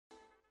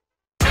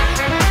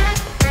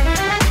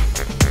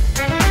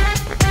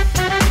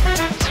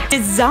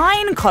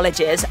Design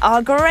colleges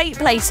are great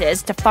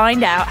places to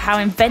find out how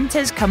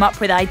inventors come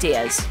up with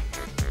ideas.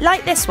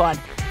 Like this one,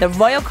 the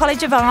Royal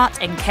College of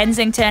Art in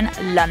Kensington,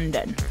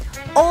 London.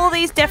 All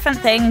these different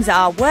things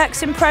are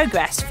works in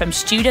progress from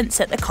students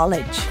at the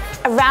college.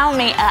 Around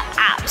me are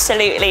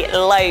absolutely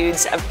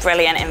loads of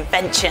brilliant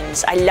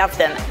inventions. I love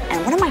them.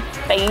 And one of my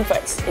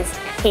favourites is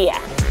here.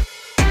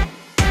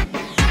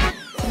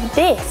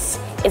 This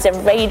is a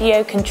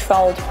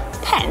radio-controlled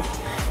pen.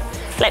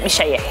 Let me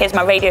show you. Here's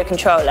my radio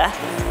controller.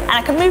 And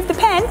I can move the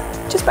pen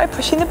just by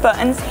pushing the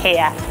buttons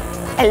here.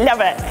 I love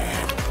it.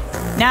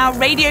 Now,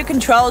 radio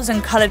controls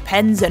and coloured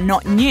pens are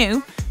not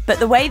new, but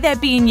the way they're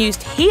being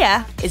used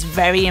here is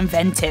very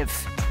inventive.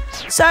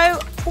 So,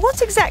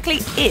 what exactly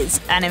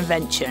is an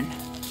invention?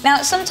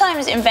 Now,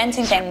 sometimes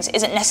inventing things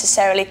isn't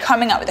necessarily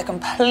coming up with a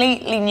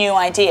completely new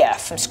idea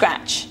from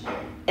scratch,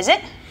 is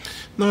it?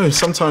 No,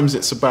 sometimes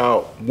it's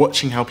about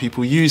watching how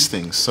people use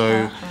things.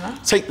 So,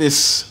 take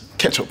this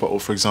ketchup bottle,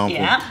 for example.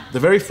 Yeah. The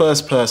very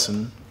first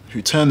person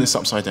who turned this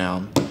upside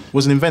down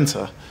was an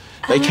inventor.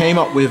 They came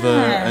up with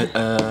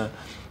a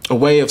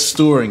way of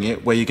storing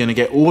it where you're going to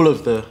get all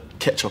of the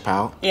ketchup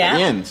out at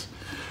the end.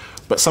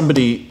 But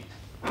somebody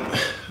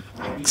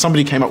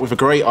came up with a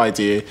great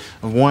idea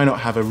of why not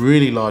have a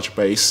really large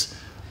base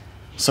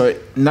so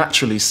it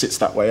naturally sits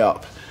that way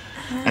up.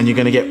 And you're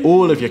going to get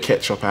all of your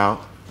ketchup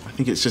out. I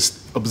think it's just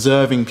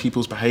observing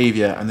people's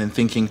behaviour and then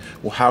thinking,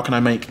 well, how can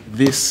I make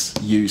this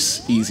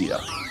use easier?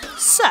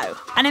 So,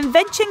 an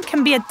invention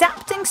can be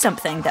adapting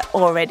something that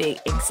already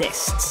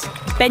exists.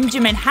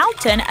 Benjamin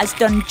Houghton has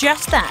done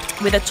just that.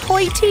 With a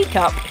toy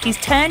teacup, he's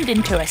turned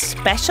into a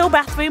special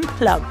bathroom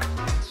plug.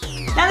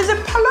 Now there's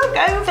a plug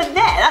over there.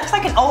 That's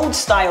like an old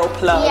style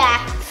plug.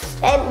 Yeah.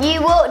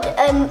 You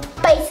would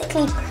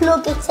basically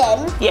plug it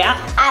in. Yeah.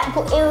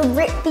 But it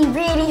would be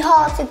really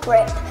hard to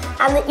grip,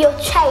 and that your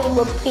chain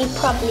would be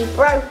probably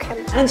broken.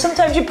 And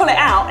sometimes you pull it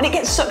out and it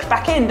gets sucked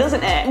back in,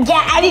 doesn't it?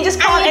 Yeah. And you just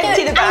can't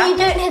empty the bath. And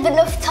you don't have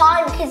enough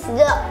time because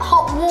the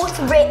hot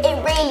water, it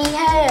really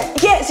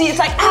hurts. Yeah, so it's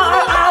like, ow,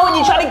 ow, ow, and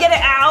you're trying to get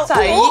it out. So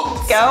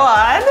go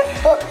on.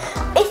 But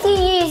if you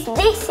use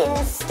this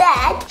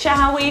instead...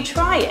 Shall we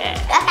try it?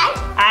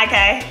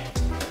 Okay. Okay.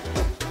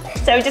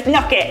 So we just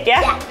knock it,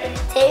 yeah? Yeah.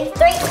 2,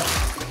 3.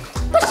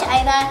 Push it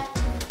over.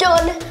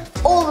 Done.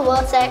 All the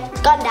water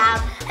gone down,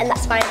 and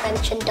that's my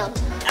invention done.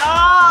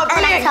 Oh,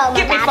 brilliant.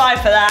 Give me 5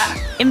 for that.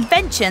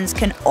 Inventions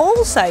can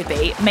also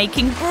be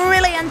making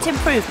brilliant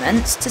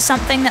improvements to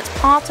something that's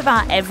part of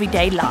our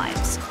everyday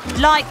lives.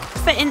 Like,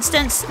 for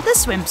instance, the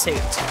swimsuit.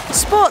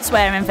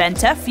 Sportswear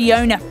inventor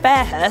Fiona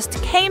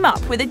Fairhurst came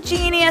up with a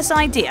genius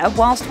idea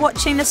whilst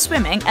watching the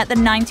swimming at the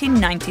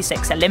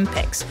 1996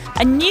 Olympics.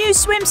 A new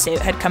swimsuit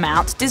had come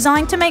out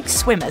designed to make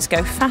swimmers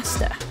go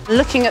faster.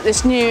 Looking at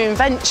this new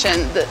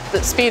invention that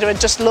Speedo had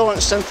just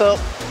launched and thought,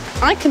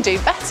 I can do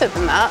better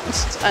than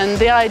that. And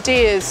the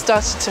ideas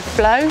started to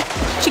flow.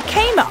 She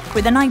came up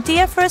with an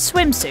idea for a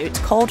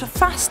swimsuit called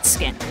Fast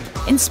Skin,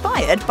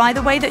 inspired by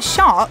the way that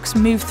sharks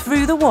move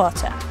through the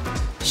water.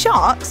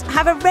 Sharks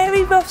have a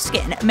very rough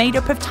skin made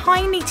up of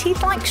tiny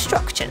teeth-like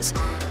structures.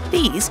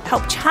 These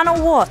help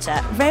channel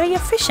water very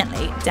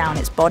efficiently down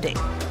its body.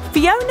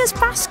 Fiona's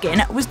Fast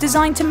Skin was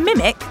designed to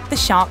mimic the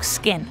shark's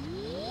skin.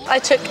 I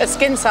took a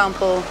skin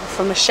sample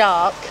from a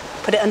shark,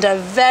 put it under a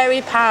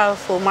very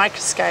powerful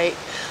microscope.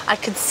 I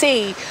could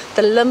see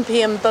the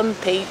lumpy and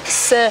bumpy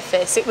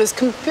surface. It was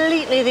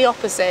completely the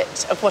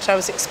opposite of what I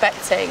was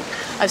expecting.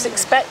 I was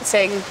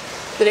expecting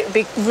that it would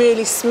be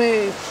really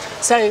smooth.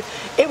 So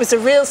it was a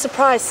real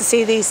surprise to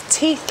see these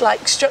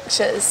teeth-like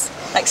structures.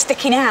 Like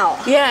sticking out?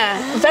 Yeah,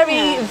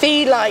 very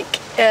V-like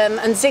and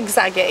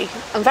zigzaggy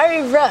and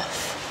very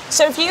rough.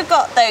 So have you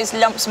got those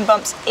lumps and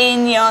bumps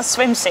in your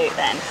swimsuit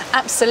then?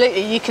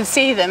 Absolutely, you can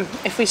see them.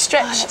 If we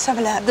stretch let's have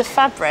a look. the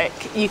fabric,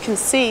 you can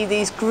see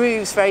these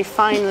grooves very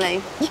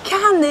finely. You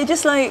can, they're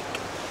just like...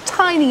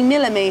 Tiny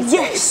millimetres.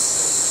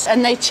 Yes!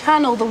 And they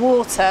channel the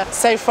water,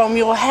 so from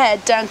your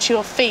head down to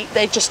your feet,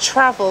 they just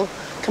travel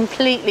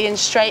completely in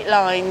straight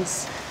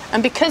lines.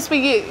 And because we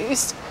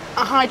used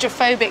a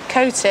hydrophobic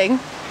coating...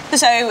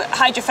 So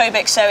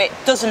hydrophobic, so it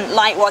doesn't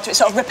like water, it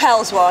sort of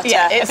repels water,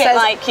 yeah, a bit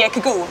like your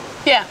cagoule.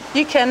 Yeah,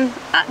 you can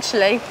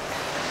actually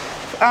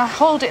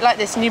hold it like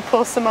this and you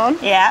pour some on.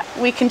 Yeah.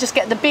 We can just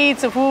get the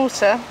beads of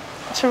water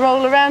to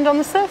roll around on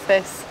the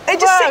surface. It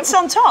just sits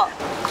on top.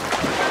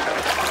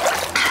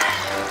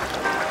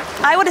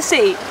 I want to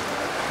see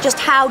just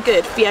how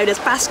good Fiona's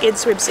Fast Skin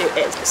swimsuit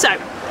is. So,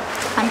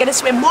 I'm going to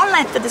swim one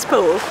length of this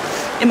pool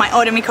in my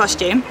ordinary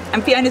costume,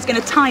 and Fiona's going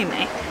to time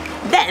me.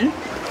 Then,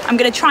 I'm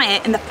going to try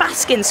it in the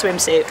Fast Skin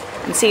swimsuit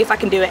and see if I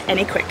can do it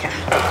any quicker.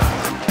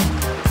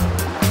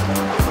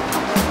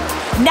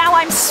 Now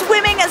I'm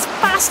swimming as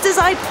fast as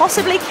I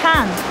possibly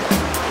can.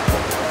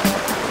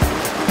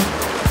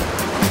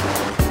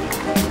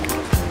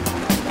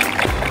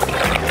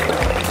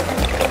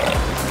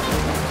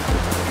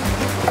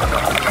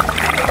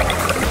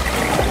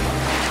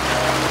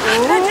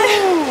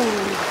 Ooh.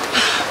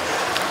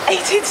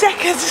 18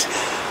 seconds.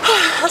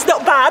 That's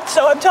not bad,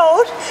 so I'm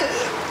told.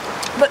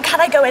 But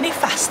can I go any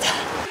faster?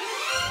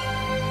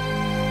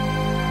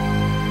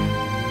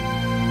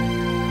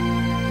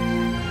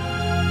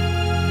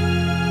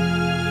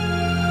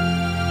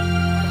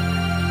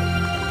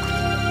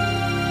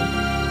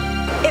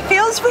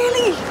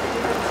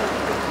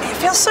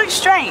 feels so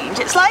strange.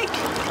 It's like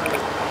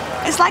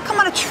I'm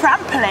on a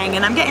trampoline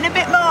and I'm getting a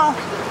bit more,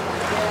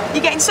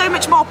 you're getting so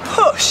much more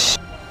push.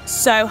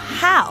 So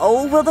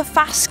how will the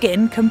fast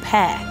skin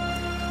compare?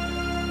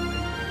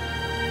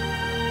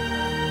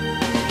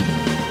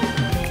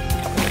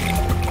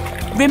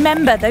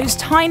 Remember, those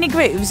tiny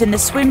grooves in the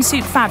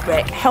swimsuit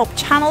fabric help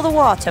channel the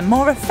water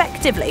more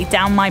effectively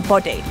down my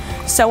body,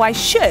 so I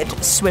should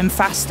swim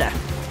faster.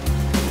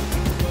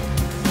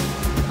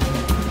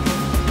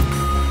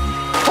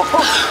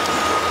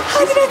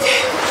 How did I do?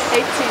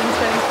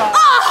 18.25.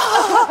 Oh!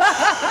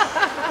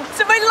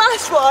 So my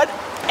last one,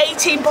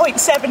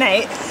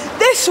 18.78.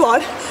 This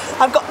one,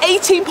 I've got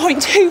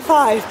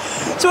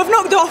 18.25. So I've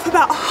knocked off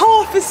about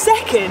half a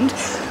second,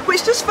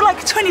 which just for like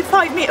a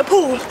 25-metre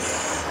pool.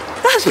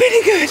 That's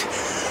pretty good.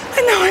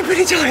 And now I'm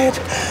pretty tired.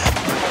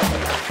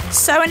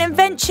 So an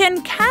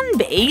invention can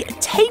be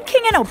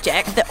taking an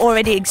object that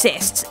already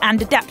exists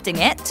and adapting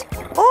it,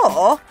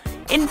 or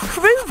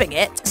improving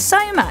it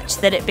so much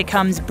that it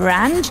becomes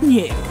brand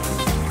new.